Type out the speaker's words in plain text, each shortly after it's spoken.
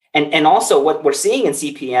And also what we're seeing in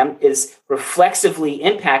CPM is reflexively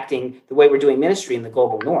impacting the way we're doing ministry in the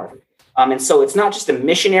global north. And so it's not just a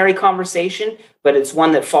missionary conversation, but it's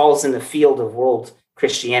one that falls in the field of world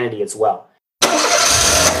Christianity as well.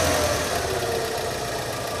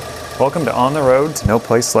 Welcome to On the Road to No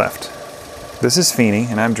Place Left. This is Feeney,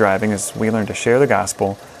 and I'm driving as we learn to share the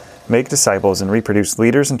gospel, make disciples, and reproduce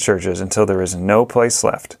leaders and churches until there is no place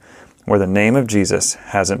left where the name of Jesus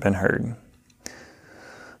hasn't been heard.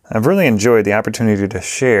 I've really enjoyed the opportunity to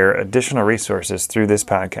share additional resources through this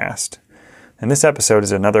podcast, and this episode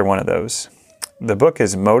is another one of those. The book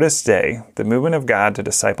is Modus Dei, The Movement of God to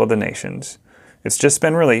Disciple the Nations. It's just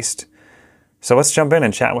been released, so let's jump in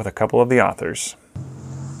and chat with a couple of the authors.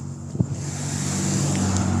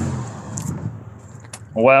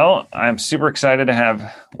 Well, I'm super excited to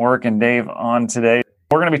have Warwick and Dave on today.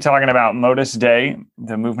 We're going to be talking about Modus Dei,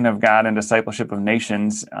 the movement of God and discipleship of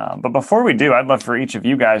nations. But before we do, I'd love for each of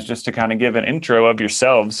you guys just to kind of give an intro of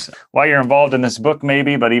yourselves, why you're involved in this book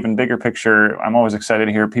maybe, but even bigger picture. I'm always excited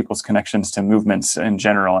to hear people's connections to movements in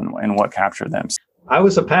general and what captured them. I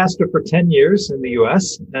was a pastor for 10 years in the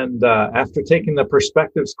U.S. And after taking the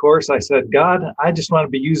Perspectives course, I said, God, I just want to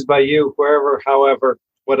be used by you wherever, however,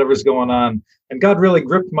 whatever's going on. And God really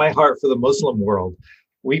gripped my heart for the Muslim world.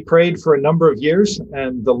 We prayed for a number of years,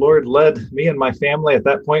 and the Lord led me and my family. At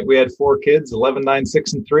that point, we had 4 kids, 11, 9,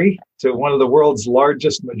 6, and 3, to one of the world's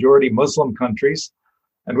largest majority Muslim countries.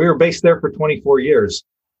 And we were based there for 24 years.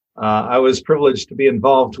 I was privileged to be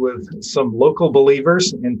involved with some local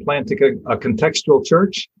believers in planting a contextual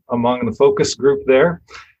church among the focus group there.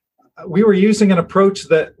 We were using an approach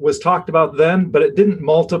that was talked about then, but it didn't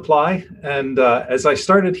multiply. And as I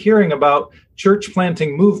started hearing about church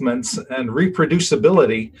planting movements and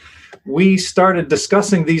reproducibility, we started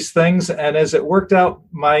discussing these things. And as it worked out,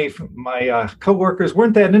 my coworkers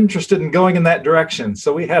weren't that interested in going in that direction.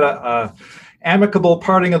 So we had a amicable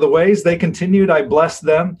parting of the ways. They continued. I blessed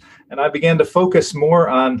them. And I began to focus more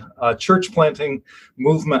on a church planting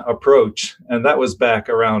movement approach. And that was back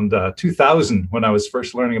around 2000 when I was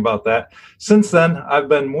first learning about that. Since then, I've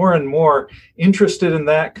been more and more interested in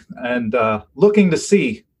that and looking to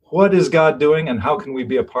see what is God doing and how can we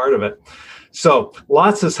be a part of it. So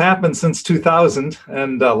lots has happened since 2000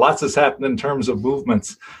 and lots has happened in terms of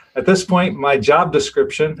movements. At this point, my job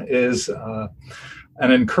description is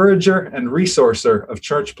an encourager and resourcer of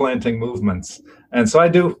church planting movements. And so I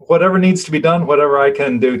do whatever needs to be done, whatever I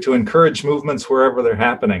can do to encourage movements wherever they're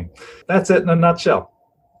happening. That's it in a nutshell.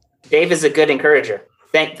 Dave is a good encourager.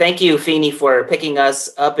 Thank you, Feeney, for picking us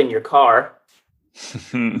up in your car.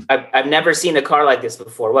 I've never seen a car like this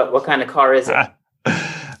before. What kind of car is it?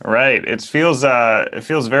 Right. It feels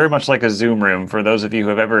very much like a Zoom room for those of you who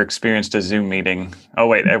have ever experienced a Zoom meeting. Oh,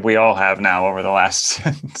 wait, we all have now over the last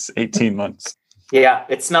 18 months. Yeah,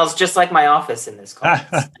 it smells just like my office in this car.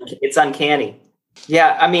 It's uncanny.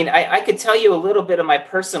 Yeah, I mean, I could tell you a little bit of my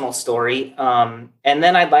personal story, and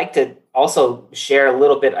then I'd like to also share a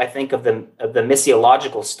little bit, I think, of the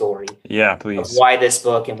missiological story. Yeah, please. Of why this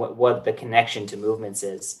book and what the connection to movements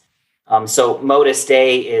is. So Modus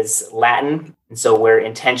Dei is Latin, and so we're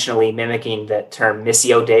intentionally mimicking the term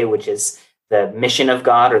Missio Dei, which is the mission of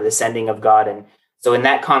God or the sending of God. And so in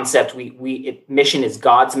that concept, mission is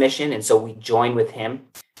God's mission, and so we join with Him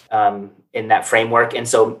in that framework. And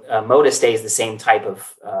so Modus Dei is the same type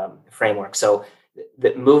of framework. So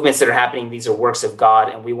the movements that are happening, these are works of God,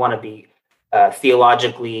 and we want to be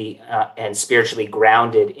theologically and spiritually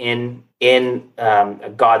grounded in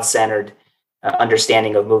a God-centered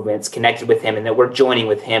understanding of movements, connected with Him, and that we're joining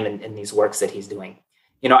with Him in these works that He's doing.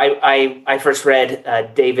 You know, I first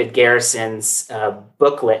read David Garrison's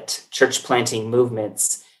booklet, Church Planting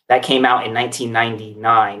Movements, that came out in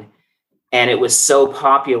 1999. And it was so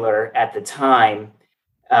popular at the time,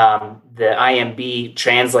 the IMB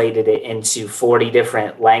translated it into 40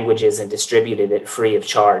 different languages and distributed it free of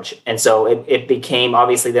charge. And so it became,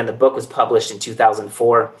 obviously, then the book was published in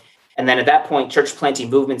 2004. And then at that point, church planting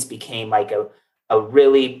movements became like a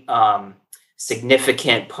really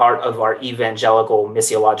significant part of our evangelical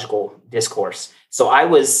missiological discourse. So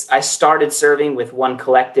I started serving with one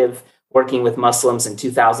collective, working with Muslims in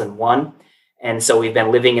 2001. And so we've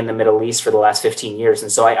been living in the Middle East for the last 15 years.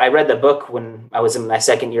 And so I read the book when I was in my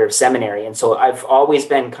second year of seminary. And so I've always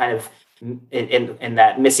been kind of in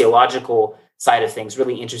that missiological side of things,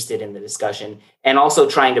 really interested in the discussion and also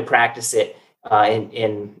trying to practice it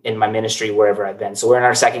in my ministry wherever I've been. So we're in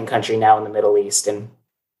our second country now in the Middle East, and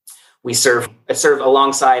we serve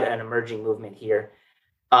alongside an emerging movement here.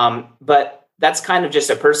 But that's kind of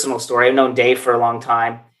just a personal story. I've known Dave for a long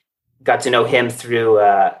time, got to know him through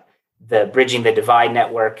the Bridging the Divide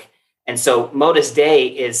network. And so Modus Dei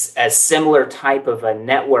is a similar type of a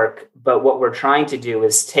network, but what we're trying to do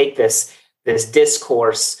is take this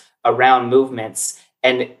discourse around movements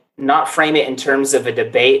and not frame it in terms of a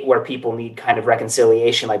debate where people need kind of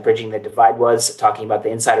reconciliation, like Bridging the Divide was, talking about the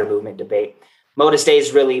insider movement debate. Modus Dei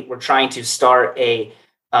is really, we're trying to start a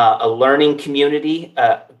learning community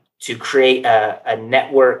to create a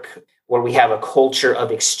network where we have a culture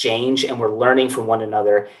of exchange and we're learning from one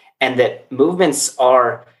another, and that movements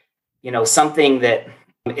are, something that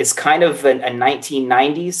is kind of a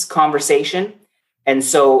 1990s conversation. And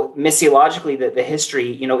so missiologically, the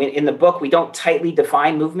history, in the book, we don't tightly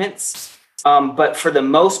define movements, but for the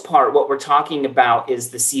most part, what we're talking about is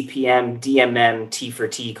the CPM, DMM, T for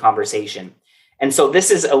T conversation. And so this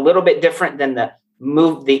is a little bit different than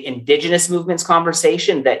the indigenous movements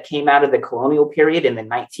conversation that came out of the colonial period in the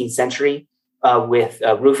 19th century with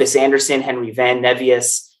Rufus Anderson, Henry Van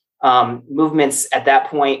Nevius, movements at that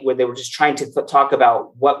point where they were just trying to talk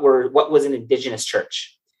about what was an indigenous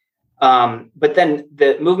church. But then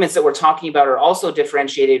the movements that we're talking about are also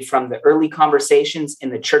differentiated from the early conversations in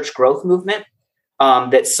the church growth movement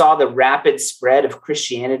that saw the rapid spread of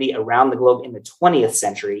Christianity around the globe in the 20th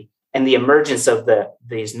century and the emergence of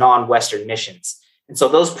these non-Western missions. And so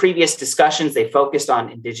those previous discussions, they focused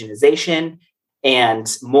on indigenization and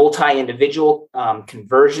multi-individual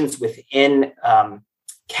conversions within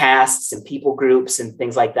castes and people groups and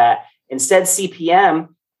things like that. Instead, CPM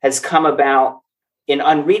has come about in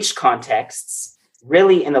unreached contexts,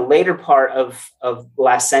 really in the later part of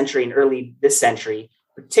last century and early this century,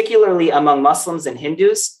 particularly among Muslims and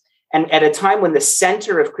Hindus, and at a time when the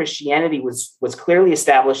center of Christianity was clearly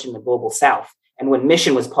established in the global South, and when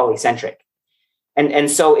mission was polycentric.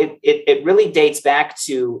 And so it really dates back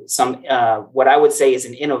to some what I would say is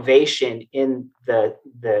an innovation in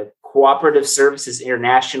the Cooperative Services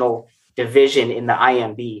International division in the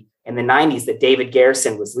IMB in the 90s that David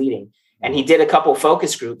Garrison was leading. And he did a couple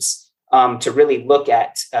focus groups to really look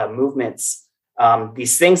at movements,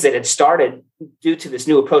 these things that had started due to this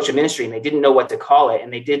new approach of ministry, and they didn't know what to call it.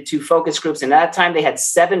 And they did 2 focus groups. And at that time, they had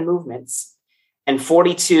 7 movements and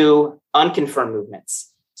 42 unconfirmed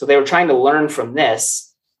movements. So they were trying to learn from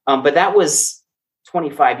this. But that was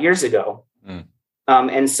 25 years ago.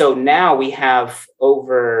 And so now we have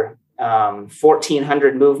over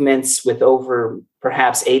 1,400 movements with over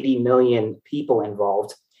perhaps 80 million people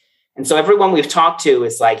involved. And so everyone we've talked to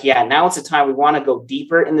is like, yeah, now it's a time we want to go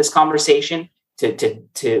deeper in this conversation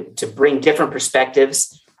to bring different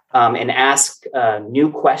perspectives and ask new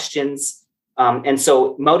questions. And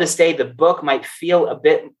so Modus Dei, the book, might feel a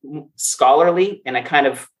bit scholarly, and I kind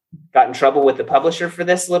of got in trouble with the publisher for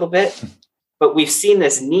this a little bit. But we've seen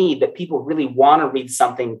this need that people really want to read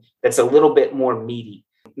something that's a little bit more meaty.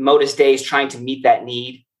 Modus Dei is trying to meet that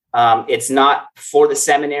need. It's not for the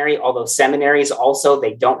seminary, although seminaries also,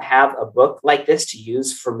 they don't have a book like this to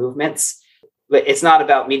use for movements. But it's not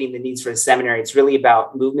about meeting the needs for the seminary. It's really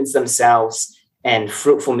about movements themselves and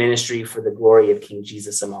fruitful ministry for the glory of King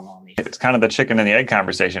Jesus among all nations. It's kind of the chicken and the egg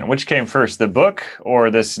conversation. Which came first, the book or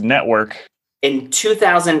this network? In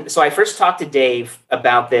 2000, so I first talked to Dave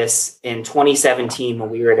about this in 2017 when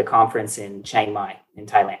we were at a conference in Chiang Mai in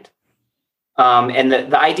Thailand. And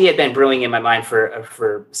the idea had been brewing in my mind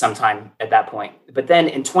for some time at that point. But then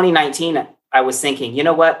in 2019, I was thinking, you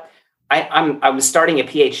know what? I was starting a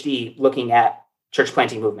PhD looking at church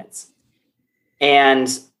planting movements. And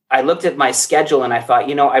I looked at my schedule and I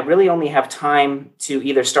thought, I really only have time to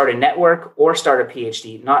either start a network or start a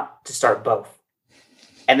PhD, not to start both.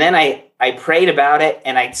 And then I prayed about it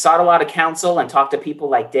and I sought a lot of counsel and talked to people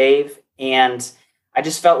like Dave. And I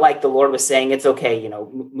just felt like the Lord was saying, it's okay,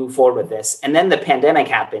 move forward with this. And then the pandemic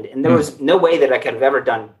happened, and there was no way that I could have ever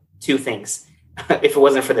done 2 things if it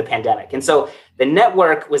wasn't for the pandemic. And so the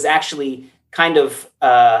network was actually kind of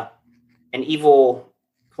an evil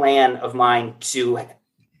plan of mine to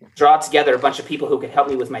draw together a bunch of people who could help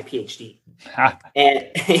me with my PhD. And,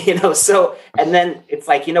 and then it's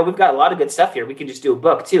like, we've got a lot of good stuff here. We can just do a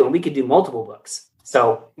book too, and we could do multiple books.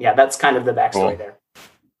 So yeah, that's kind of the backstory there.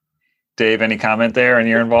 Dave, any comment there on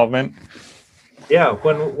your involvement? Yeah,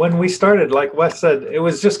 when we started, like Wes said, it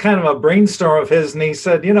was just kind of a brainstorm of his, and he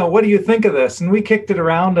said, what do you think of this? And we kicked it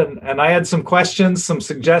around, and I had some questions, some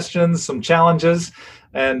suggestions, some challenges.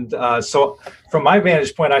 And so from my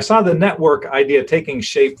vantage point, I saw the network idea taking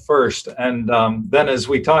shape first. And then as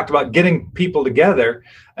we talked about getting people together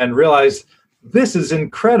and realized this is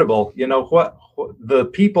incredible, what the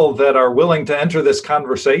people that are willing to enter this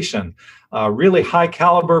conversation, really high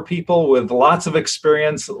caliber people with lots of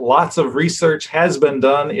experience, lots of research has been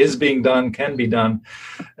done, is being done, can be done.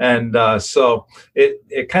 And so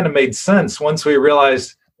it kind of made sense once we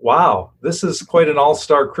realized wow, this is quite an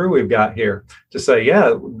all-star crew we've got here to say,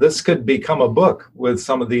 yeah, this could become a book with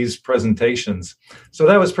some of these presentations. So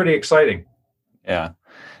that was pretty exciting. Yeah.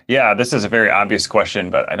 Yeah, this is a very obvious question,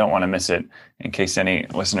 but I don't want to miss it in case any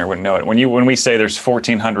listener wouldn't know it. When we say there's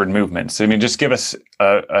 1,400 movements, I mean, just give us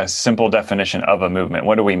a simple definition of a movement.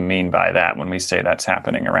 What do we mean by that when we say that's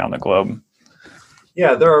happening around the globe?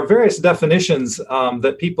 Yeah, there are various definitions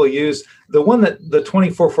that people use. The one that the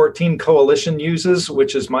 2414 Coalition uses,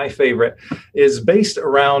 which is my favorite, is based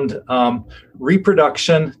around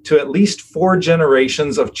reproduction to at least 4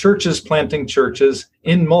 generations of churches planting churches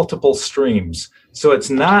in multiple streams. So it's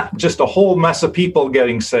not just a whole mess of people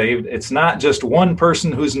getting saved. It's not just one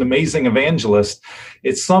person who's an amazing evangelist.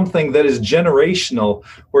 It's something that is generational,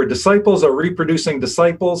 where disciples are reproducing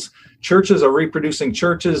disciples, churches are reproducing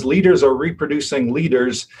churches, leaders are reproducing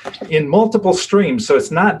leaders in multiple streams. So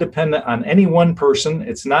it's not dependent on any one person.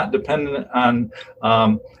 It's not dependent on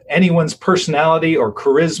anyone's personality or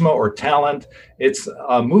charisma or talent. It's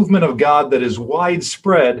a movement of God that is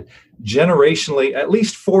widespread generationally, at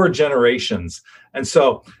least 4 generations. And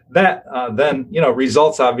so that then,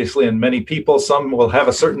 results obviously in many people. Some will have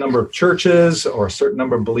a certain number of churches or a certain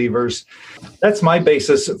number of believers. That's my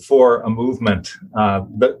basis for a movement.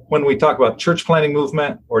 But when we talk about church planting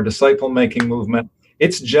movement or disciple making movement,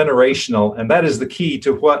 it's generational. And that is the key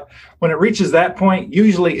to when it reaches that point,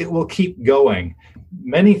 usually it will keep going.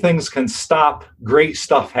 Many things can stop great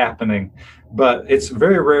stuff happening, but it's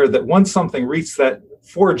very rare that once something reaches that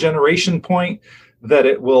 4 generation point, that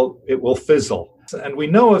it will fizzle. And we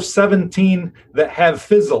know of 17 that have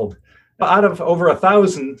fizzled. Out of over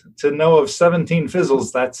 1,000, to know of 17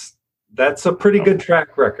 fizzles, that's a pretty good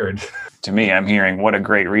track record. To me, I'm hearing what a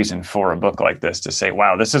great reason for a book like this to say,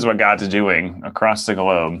 wow, this is what God's doing across the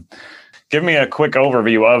globe. Give me a quick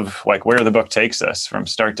overview of where the book takes us from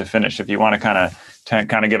start to finish, if you want to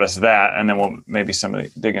kind of give us that, and then we'll maybe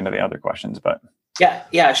dig into the other questions. But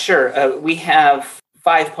yeah, sure. We have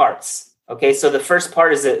 5 parts. Okay, so the first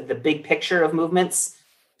part is the big picture of movements.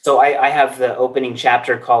 So I have the opening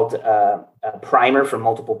chapter called a Primer for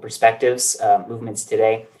Multiple Perspectives, Movements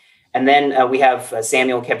Today. And then we have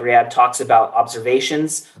Samuel Kebriab talks about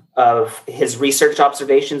observations of his research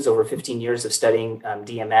observations over 15 years of studying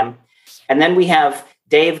DMM. And then we have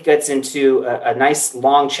Dave gets into a nice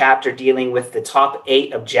long chapter dealing with the top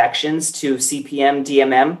 8 objections to CPM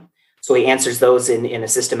DMM. So he answers those in a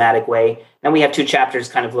systematic way. Then we have 2 chapters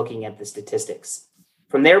kind of looking at the statistics.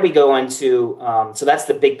 From there, we go into, so that's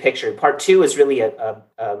the big picture. Part 2 is really a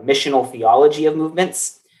missional theology of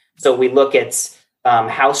movements. So we look at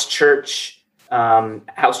house church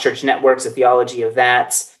networks, a theology of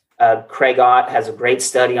that. Craig Ott has a great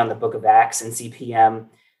study on the book of Acts and CPM.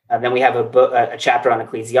 Then we have a chapter on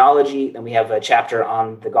ecclesiology. Then we have a chapter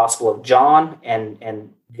on the Gospel of John and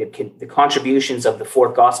the contributions of the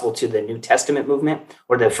 4th gospel to the New Testament movement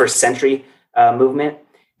or the first century movement.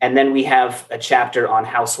 And then we have a chapter on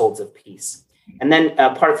households of peace. And then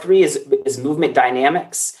part 3 is movement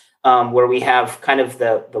dynamics, where we have kind of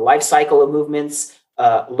the life cycle of movements,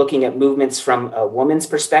 looking at movements from a woman's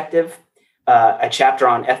perspective, a chapter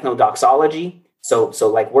on ethnodoxology, so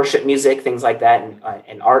like worship music, things like that,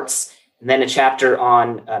 and arts, and then a chapter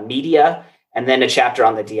on media, and then a chapter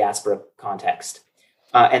on the diaspora context.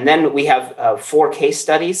 And then we have 4 case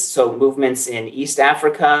studies, so movements in East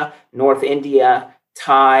Africa, North India,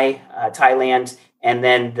 Thailand, and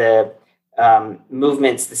then the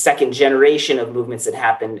movements, the second generation of movements that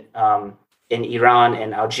happened in Iran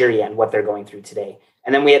and Algeria and what they're going through today.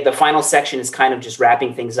 And then we have the final section is kind of just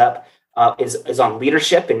wrapping things up, is on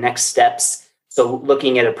leadership and next steps. So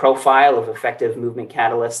looking at a profile of effective movement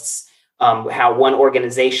catalysts, how one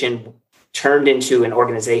organization turned into an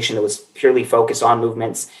organization that was purely focused on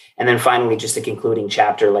movements. And then finally, just a concluding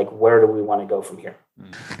chapter, like where do we want to go from here?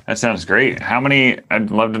 That sounds great. I'd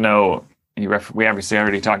love to know, we obviously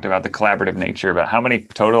already talked about the collaborative nature, but how many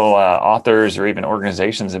total authors or even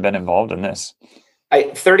organizations have been involved in this?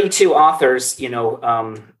 32 authors,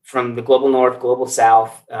 from the global north, global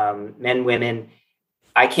south, men, women.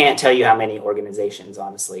 I can't tell you how many organizations,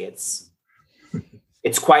 honestly.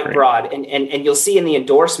 It's quite broad. And you'll see in the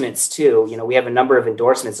endorsements too, we have a number of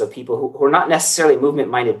endorsements of people who are not necessarily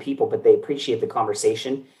movement-minded people, but they appreciate the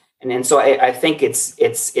conversation. And so I think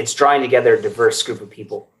it's drawing together a diverse group of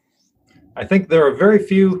people. I think there are very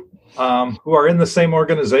few who are in the same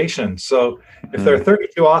organization. So if there are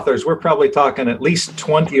 32 authors, we're probably talking at least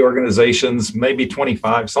 20 organizations, maybe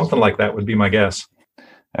 25, something like that would be my guess.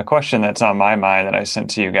 A question that's on my mind that I sent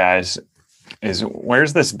to you guys, is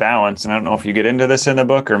where's this balance? And I don't know if you get into this in the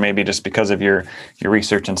book or maybe just because of your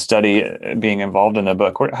research and study being involved in the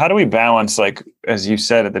book. How do we balance, like, as you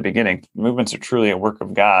said at the beginning, movements are truly a work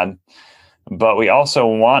of God, but we also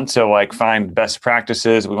want to like find best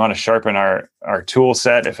practices. We want to sharpen our tool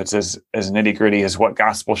set if it's as nitty gritty as what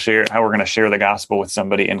gospel share, how we're going to share the gospel with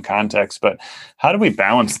somebody in context. But how do we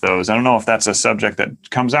balance those? I don't know if that's a subject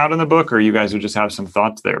that comes out in the book or you guys would just have some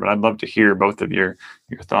thoughts there, but I'd love to hear both of your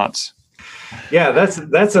thoughts. Yeah,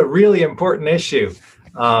 that's a really important issue.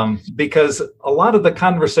 Because a lot of the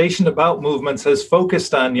conversation about movements has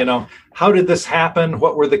focused on, how did this happen?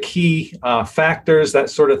 What were the key factors, that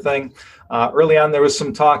sort of thing. Early on, there was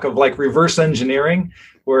some talk of like reverse engineering,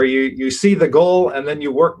 where you see the goal and then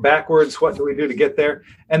you work backwards. What do we do to get there?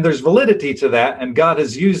 And there's validity to that, and God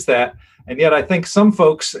has used that. And yet I think some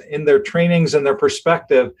folks in their trainings and their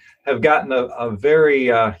perspective have gotten a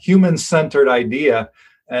very human-centered idea.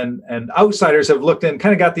 And outsiders have looked in,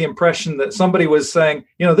 kind of got the impression that somebody was saying,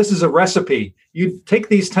 this is a recipe. You take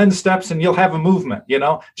these 10 steps and you'll have a movement,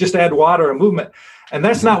 just add water, a movement. And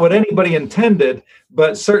that's not what anybody intended,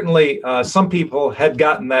 but certainly some people had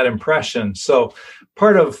gotten that impression. So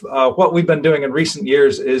part of what we've been doing in recent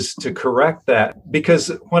years is to correct that. Because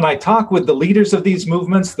when I talk with the leaders of these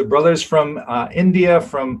movements, the brothers from India,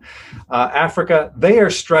 from Africa, they are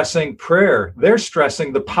stressing prayer. They're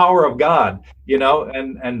stressing the power of God,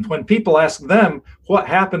 and when people ask them, what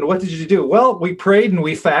happened? What did you do? Well, we prayed and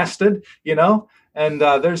we fasted, and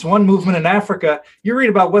there's one movement in Africa. You read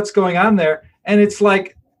about what's going on there, and it's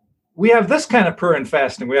like, we have this kind of prayer and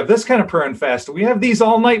fasting. We have this kind of prayer and fasting. We have these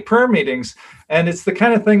all-night prayer meetings. And it's the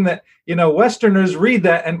kind of thing that, Westerners read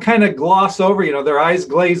that and kind of gloss over, their eyes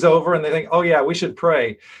glaze over and they think, oh yeah, we should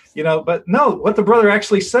pray, but no, what the brother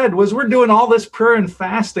actually said was, we're doing all this prayer and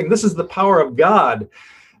fasting. This is the power of God.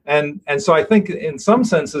 And so I think in some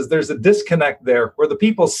senses, there's a disconnect there where the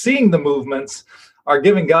people seeing the movements are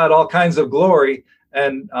giving God all kinds of glory.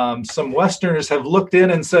 And some Westerners have looked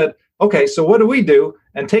in and said, okay, so what do we do?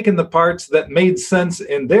 And taken the parts that made sense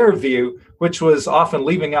in their view, which was often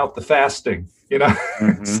leaving out the fasting.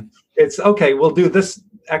 Mm-hmm. It's okay, we'll do this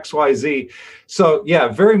X, Y, Z. So yeah,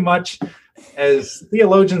 very much as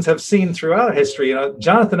theologians have seen throughout history,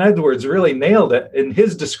 Jonathan Edwards really nailed it in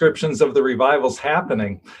his descriptions of the revivals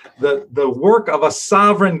happening, the work of a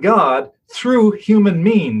sovereign God through human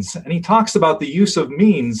means. And he talks about the use of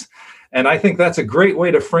means. And I think that's a great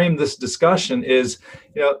way to frame this discussion is,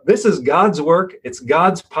 this is God's work. It's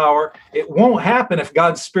God's power. It won't happen if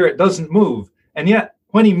God's Spirit doesn't move. And yet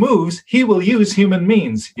when he moves, he will use human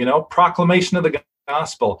means, proclamation of the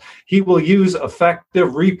gospel. He will use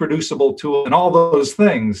effective, reproducible tools and all those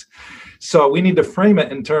things. So we need to frame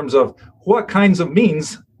it in terms of what kinds of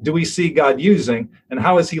means do we see God using and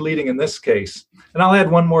how is he leading in this case? And I'll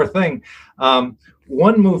add one more thing.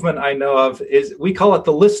 One movement I know of is, we call it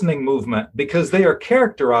the listening movement, because they are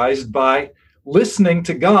characterized by listening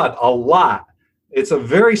to God a lot. It's a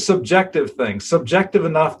very subjective thing, subjective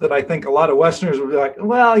enough that I think a lot of Westerners would be like,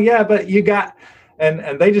 well, yeah, but you got,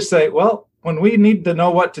 and they just say, well, when we need to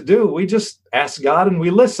know what to do, we just ask God and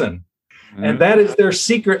we listen. Mm-hmm. And that is their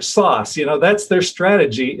secret sauce. That's their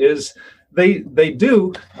strategy, is they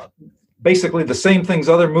do basically the same things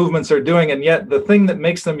other movements are doing. And yet the thing that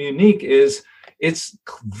makes them unique is, it's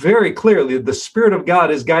very clearly the Spirit of God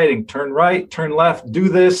is guiding, turn right, turn left, do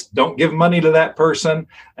this, don't give money to that person,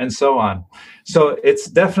 and so on. So it's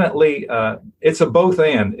definitely, it's a both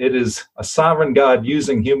and. It is a sovereign God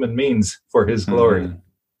using human means for his glory.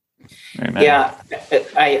 Mm-hmm. Yeah,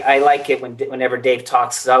 I like it whenever Dave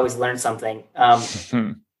talks, because I always learn something.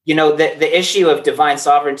 The issue of divine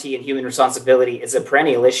sovereignty and human responsibility is a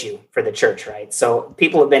perennial issue for the church, right? So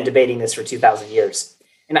people have been debating this for 2,000 years.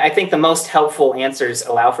 And I think the most helpful answers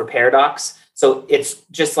allow for paradox. So it's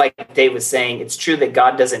just like Dave was saying, it's true that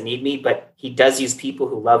God doesn't need me, but he does use people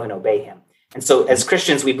who love and obey him. And so as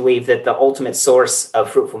Christians, we believe that the ultimate source of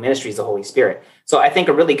fruitful ministry is the Holy Spirit. So I think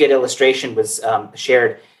a really good illustration was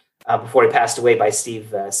shared before he passed away by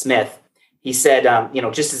Steve Smith. He said,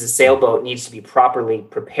 just as a sailboat needs to be properly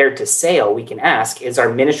prepared to sail, we can ask, is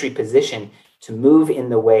our ministry positioned to move in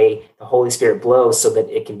the way the Holy Spirit blows so that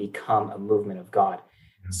it can become a movement of God?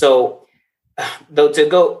 So, though, to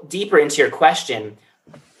go deeper into your question,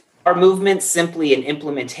 are movements simply an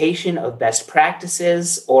implementation of best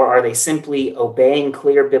practices, or are they simply obeying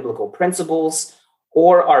clear biblical principles,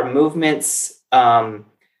 or are movements an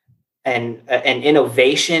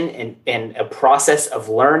innovation and a process of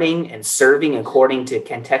learning and serving according to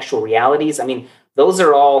contextual realities? I mean, those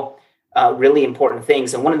are all really important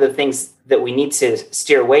things. And one of the things that we need to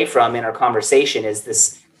steer away from in our conversation is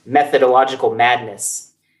this methodological madness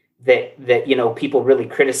that people really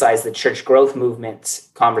criticize the church growth movement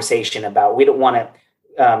conversation about. We don't want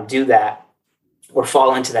to do that or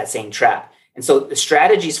fall into that same trap. And so the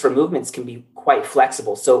strategies for movements can be quite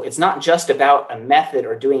flexible. So it's not just about a method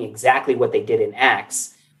or doing exactly what they did in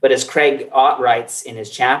Acts, but as Craig Ott writes in his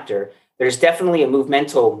chapter, there's definitely a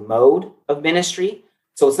movemental mode of ministry.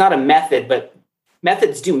 So it's not a method, but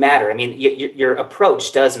methods do matter. I mean, your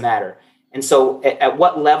approach does matter. And so at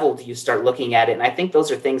what level do you start looking at it? And I think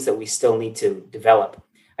those are things that we still need to develop.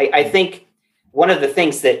 I think one of the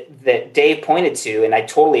things that Dave pointed to, and I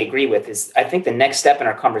totally agree with, is I think the next step in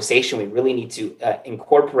our conversation, we really need to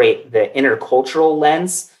incorporate the intercultural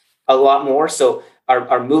lens a lot more. So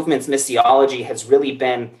our movement's missiology has really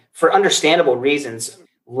been, for understandable reasons,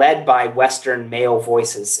 led by Western male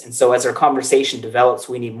voices. And so as our conversation develops,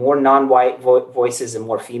 we need more non-white voices and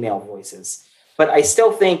more female voices. But I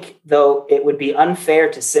still think, though, it would be unfair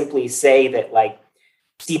to simply say that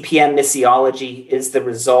CPM missiology is the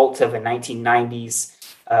result of a 1990s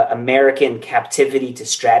American captivity to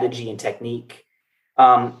strategy and technique.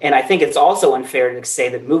 And I think it's also unfair to say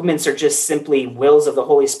that movements are just simply wills of the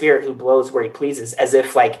Holy Spirit who blows where he pleases, as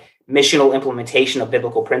if missional implementation of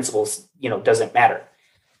biblical principles, doesn't matter.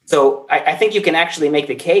 So I think you can actually make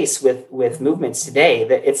the case with movements today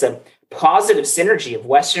that it's a positive synergy of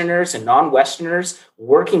Westerners and non-Westerners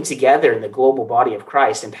working together in the global body of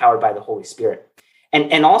Christ, empowered by the Holy Spirit.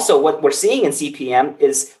 And also what we're seeing in CPM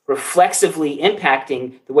is reflexively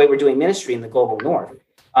impacting the way we're doing ministry in the global north.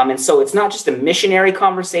 And so it's not just a missionary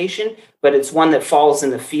conversation, but it's one that falls in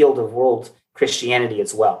the field of world Christianity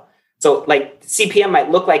as well. So CPM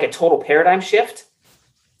might look like a total paradigm shift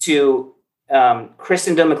to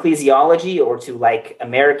Christendom ecclesiology or to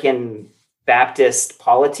American Baptist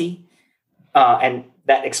polity. And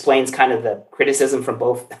that explains kind of the criticism from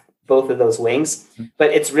both of those wings.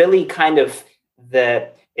 But it's really kind of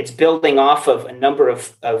it's building off of a number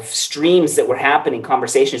of streams that were happening,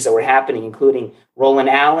 conversations that were happening, including Roland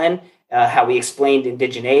Allen, how we explained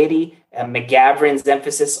indigeneity, McGavran's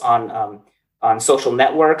emphasis on social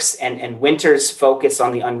networks, and Winter's focus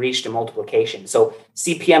on the unreached and multiplication. So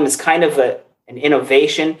CPM is kind of an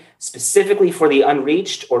innovation specifically for the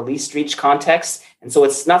unreached or least reached context. And so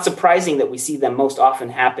it's not surprising that we see them most often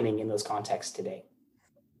happening in those contexts today.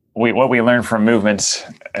 What we learn from movements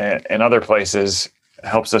in other places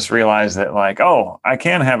helps us realize that I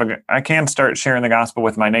can start sharing the gospel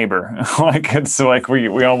with my neighbor.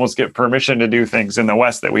 We almost get permission to do things in the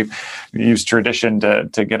West that we've used tradition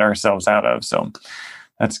to get ourselves out of. So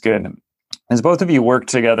that's good. As both of you worked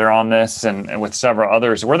together on this and with several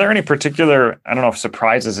others, were there any particular, I don't know if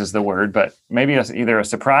surprises is the word, but maybe either a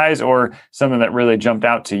surprise or something that really jumped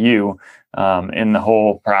out to you in the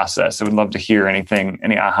whole process? I would love to hear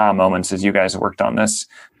any aha moments as you guys worked on this.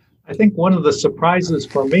 I think one of the surprises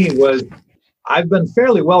for me was I've been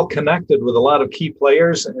fairly well connected with a lot of key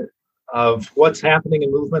players of what's happening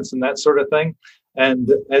in movements and that sort of thing.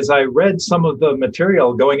 And as I read some of the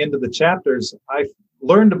material going into the chapters, I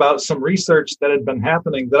learned about some research that had been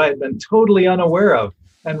happening that I had been totally unaware of,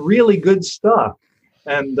 and really good stuff.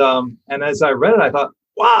 And as I read it, I thought,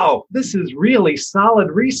 wow, this is really solid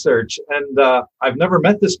research. And I've never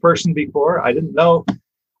met this person before. I didn't know,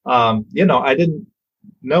 I didn't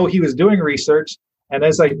know he was doing research. And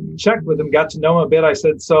as I checked with him, got to know him a bit, I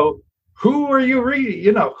said, so who are you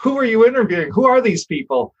who are you interviewing? Who are these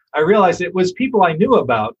people? I realized it was people I knew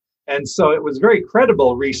about. And so it was very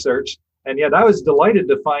credible research. And yet I was delighted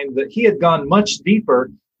to find that he had gone much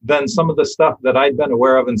deeper than some of the stuff that I'd been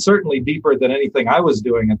aware of, and certainly deeper than anything I was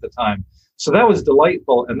doing at the time. So that was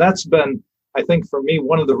delightful. And that's been, I think, for me,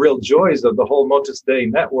 one of the real joys of the whole Motus Dei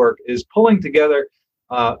network is pulling together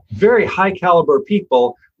very high caliber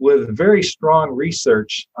people with very strong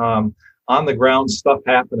research on the ground stuff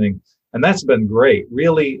happening. And that's been great,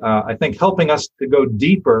 really, I think, helping us to go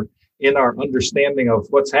deeper in our understanding of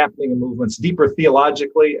what's happening in movements, deeper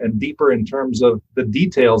theologically and deeper in terms of the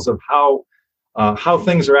details of how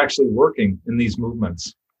things are actually working in these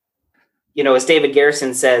movements. As David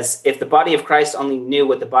Garrison says, if the body of Christ only knew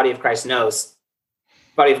what the body of Christ knows,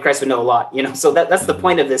 the body of Christ would know a lot. So that's the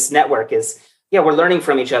point of this network is, we're learning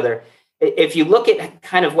from each other. If you look at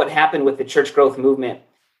kind of what happened with the church growth movement,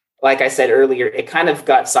 like I said earlier, it kind of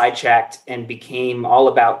got sidetracked and became all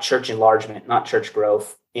about church enlargement, not church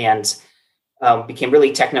growth, and became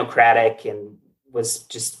really technocratic and was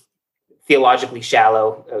just theologically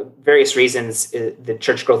shallow. Various reasons, the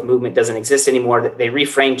church growth movement doesn't exist anymore. They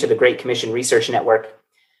reframed to the Great Commission Research Network.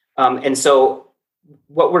 And so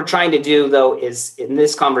what we're trying to do, though, is in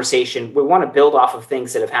this conversation, we want to build off of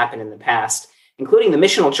things that have happened in the past, including the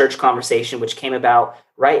missional church conversation, which came about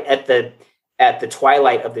right at at the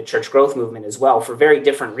twilight of the church growth movement as well, for very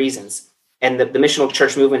different reasons. And the missional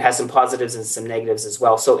church movement has some positives and some negatives as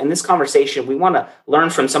well. So in this conversation, we want to learn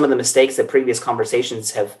from some of the mistakes that previous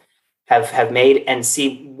conversations have made, and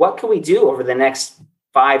see what can we do over the next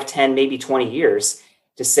 5, 10, maybe 20 years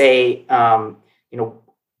to say, how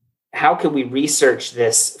can we research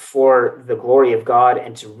this for the glory of God,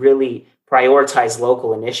 and to really prioritize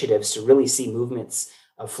local initiatives to really see movements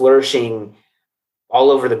flourishing all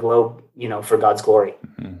over the globe, for God's glory.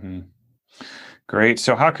 Mm-hmm. Great.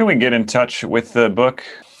 So how can we get in touch with the book?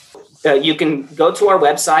 You can go to our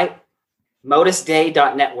website,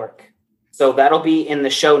 modusdei.network. So that'll be in the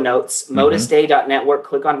show notes, modusdei.network.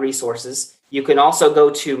 Click on resources. You can also go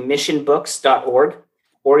to missionbooks.org,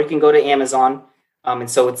 or you can go to Amazon. And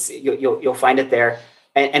so you'll find it there.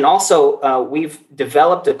 And also, we've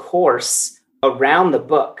developed a course around the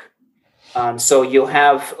book. So you'll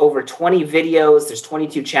have over 20 videos. There's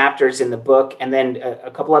 22 chapters in the book, and then a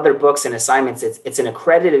couple other books and assignments. It's an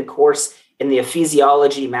accredited course in the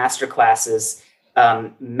ecclesiology master classes,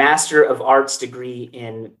 Master of Arts degree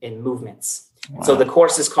in movements. Wow. So the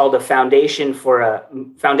course is called Foundations for a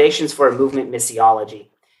Movement Missiology.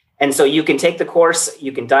 And so you can take the course,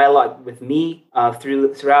 you can dialogue with me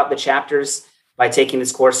throughout the chapters by taking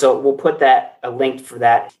this course. So we'll put a link for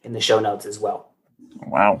that in the show notes as well.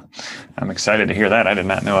 Wow. I'm excited to hear that. I did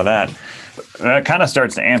not know that. That kind of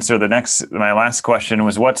starts to answer my last question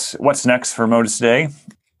was what's next for Modus Dei?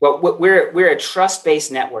 Well, we're a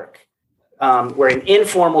trust-based network. We're an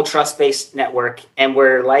informal trust-based network, and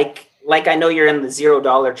we're like I know you're in the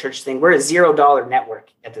 $0 church thing. We're a $0 network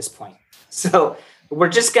at this point. So we're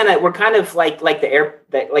kind of like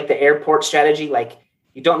the airport strategy. Like,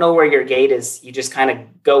 you don't know where your gate is. You just kind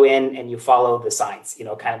of go in and you follow the signs,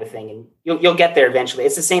 kind of a thing. And you'll get there eventually.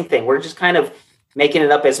 It's the same thing. We're just kind of making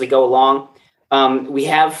it up as we go along. We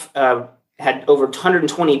have had over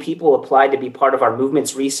 120 people apply to be part of our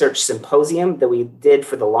Movements Research Symposium that we did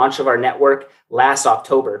for the launch of our network last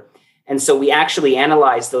October. And so we actually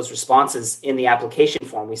analyze those responses in the application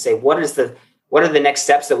form. We say, what are the next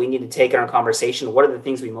steps that we need to take in our conversation? What are the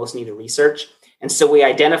things we most need to research? And so we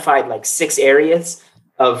identified 6 areas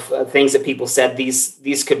of things that people said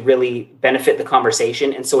these could really benefit the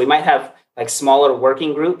conversation. And so we might have smaller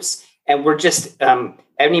working groups, and we're just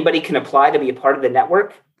anybody can apply to be a part of the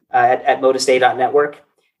network at modusdei.network,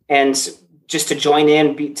 and just to join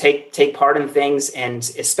in, take part in things. And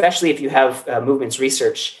especially if you have movements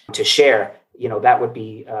research to share, that would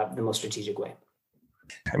be the most strategic way.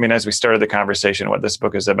 I mean, as we started the conversation, what this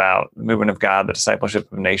book is about, the movement of God, the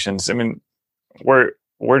discipleship of nations. I mean,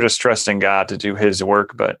 we're just trusting God to do his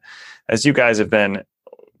work. But as you guys have been,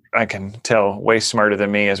 I can tell, way smarter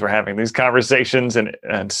than me as we're having these conversations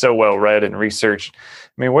and so well read and researched.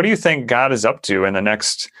 I mean, what do you think God is up to in the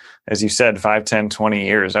next, as you said, 5, 10, 20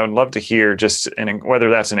 years? I would love to hear just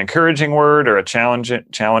whether that's an encouraging word or a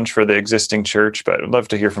challenge for the existing church, but I'd love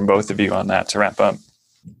to hear from both of you on that to wrap up.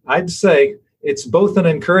 I'd say it's both an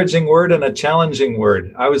encouraging word and a challenging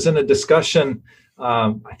word. I was in a discussion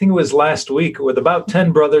I think it was last week with about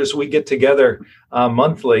 10 brothers. We get together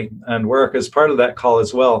monthly, and Warwick is part of that call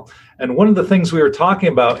as well. And one of the things we were talking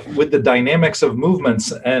about with the dynamics of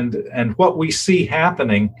movements and what we see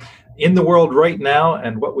happening in the world right now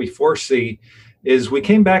and what we foresee is we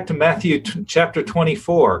came back to Matthew chapter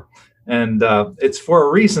 24. And it's for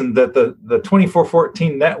a reason that the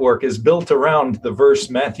 2414 network is built around the verse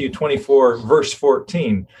Matthew 24, verse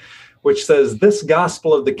 14, which says, "This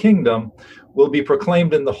gospel of the kingdom will be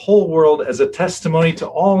proclaimed in the whole world as a testimony to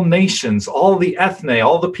all nations, all the ethne,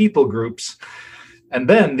 all the people groups, and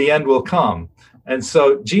then the end will come." And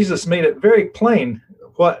so Jesus made it very plain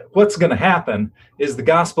what's going to happen is the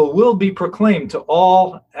gospel will be proclaimed to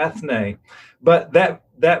all ethne. But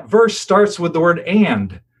that verse starts with the word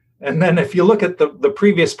 "and." And then if you look at the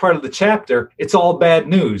previous part of the chapter, it's all bad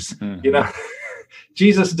news. Mm-hmm.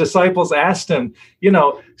 Jesus' disciples asked him,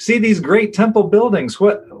 see these great temple buildings,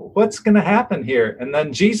 what's going to happen here? And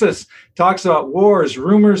then Jesus talks about wars,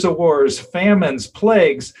 rumors of wars, famines,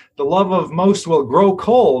 plagues. The love of most will grow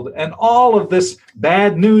cold, and all of this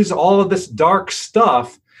bad news, all of this dark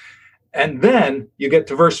stuff. And then you get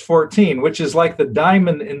to verse 14, which is like the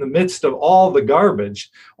diamond in the midst of all the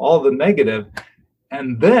garbage, all the negative.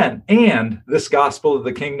 And this gospel of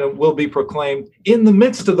the kingdom will be proclaimed in the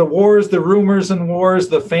midst of the wars, the rumors and wars,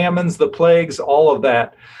 the famines, the plagues, all of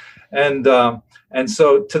that. And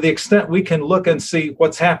so to the extent we can look and see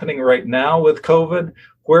what's happening right now with COVID,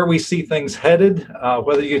 where we see things headed,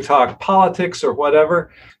 whether you talk politics or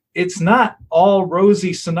whatever, it's not all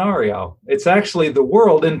rosy scenario. It's actually the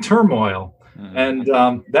world in turmoil. Mm-hmm.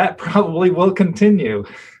 And that probably will continue.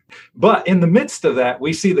 But in the midst of that,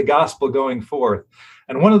 we see the gospel going forth.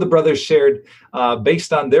 And one of the brothers shared,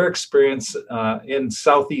 based on their experience in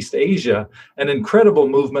Southeast Asia, an incredible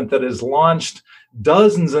movement that has launched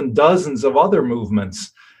dozens and dozens of other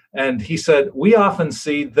movements. And he said, we often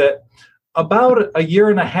see that about a year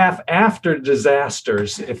and a half after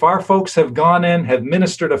disasters, if our folks have gone in, have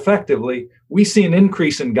ministered effectively, we see an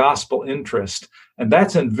increase in gospel interest. And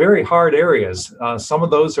that's in very hard areas. Some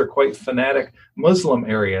of those are quite fanatic Muslim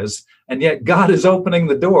areas. And yet God is opening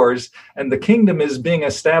the doors, and the kingdom is being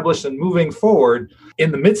established and moving forward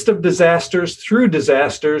in the midst of disasters, through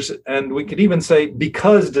disasters. And we could even say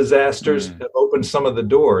because disasters have opened some of the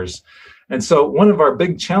doors. And so one of our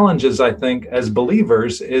big challenges, I think, as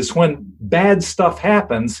believers is when bad stuff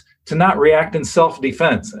happens to not react in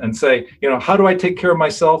self-defense and say, how do I take care of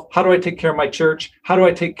myself? How do I take care of my church? How do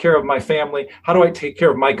I take care of my family? How do I take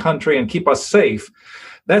care of my country and keep us safe?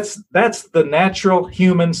 That's the natural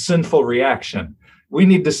human sinful reaction. We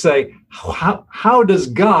need to say, how does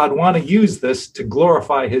God want to use this to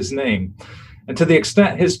glorify his name? And to the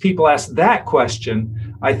extent his people ask that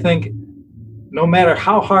question, I think no matter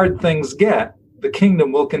how hard things get, the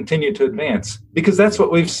kingdom will continue to advance, because that's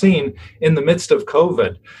what we've seen in the midst of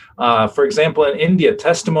COVID. For example, in India,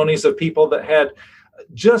 testimonies of people that had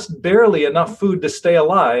just barely enough food to stay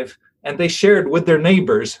alive, and they shared with their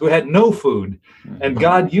neighbors who had no food. And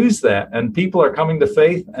God used that, and people are coming to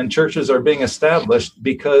faith, and churches are being established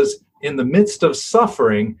because in the midst of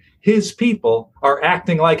suffering, his people are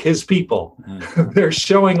acting like his people. They're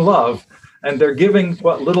showing love, and they're giving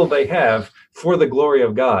what little they have for the glory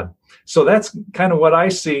of God. So that's kind of what I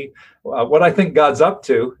see, what I think God's up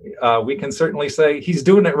to. We can certainly say he's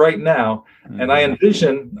doing it right now. And I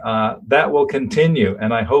envision that will continue.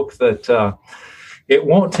 And I hope that it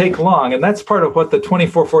won't take long. And that's part of what the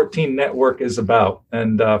 2414 network is about.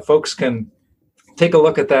 And folks can take a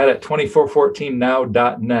look at that at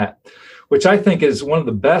 2414now.net, which I think is one of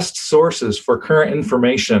the best sources for current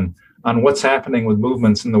information on what's happening with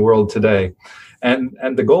movements in the world today. And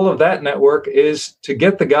the goal of that network is to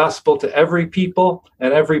get the gospel to every people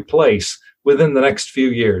and every place within the next few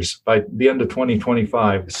years by the end of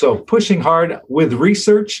 2025. So pushing hard with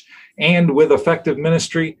research and with effective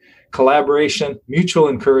ministry, collaboration, mutual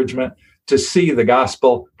encouragement to see the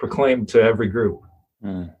gospel proclaimed to every group.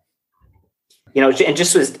 And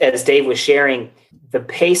just as Dave was sharing, the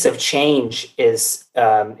pace of change is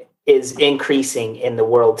increasing in the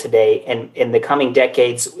world today, and in the coming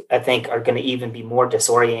decades, I think, are going to even be more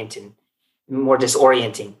disorienting. And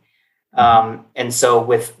so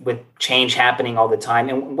with change happening all the time,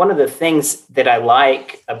 and one of the things that I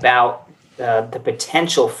like about the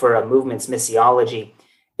potential for a movement's missiology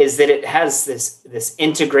is that it has this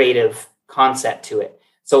integrative concept to it.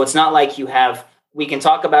 So it's not like we can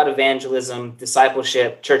talk about evangelism,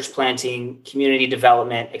 discipleship, church planting, community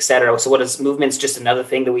development, et cetera. So what is movements? Just another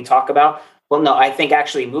thing that we talk about? Well, no, I think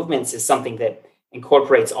actually movements is something that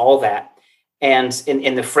incorporates all that. And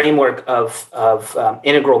in the framework of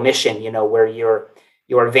integral mission, where your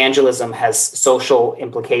evangelism has social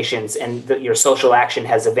implications and your social action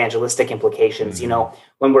has evangelistic implications,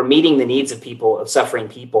 when we're meeting the needs of people, of suffering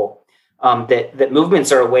people, that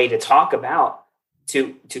movements are a way to talk about,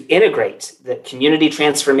 to integrate the community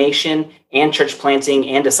transformation and church planting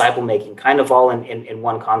and disciple making, kind of all in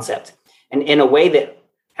one concept, and in a way that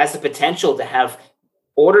has the potential to have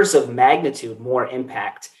orders of magnitude more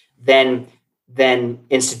impact than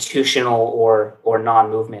institutional or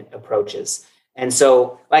non-movement approaches. And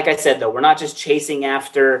so, like I said, though, we're not just chasing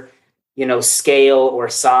after scale or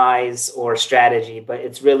size or strategy, but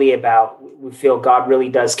it's really about, we feel God really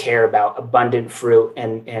does care about abundant fruit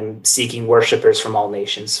and seeking worshipers from all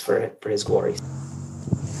nations for his glory.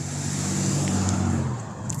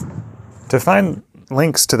 To find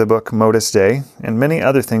links to the book Modus Dei and many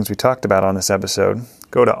other things we talked about on this episode,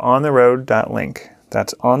 go to ontheroad.link.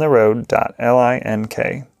 That's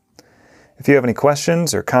ontheroad.link. If you have any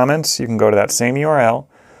questions or comments, you can go to that same URL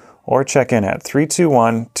or check in at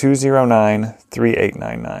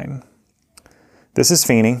 321-209-3899. This is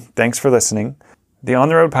Feeney. Thanks for listening. The On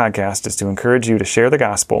the Road podcast is to encourage you to share the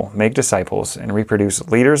gospel, make disciples, and reproduce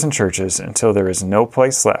leaders and churches until there is no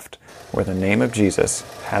place left where the name of Jesus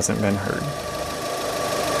hasn't been heard.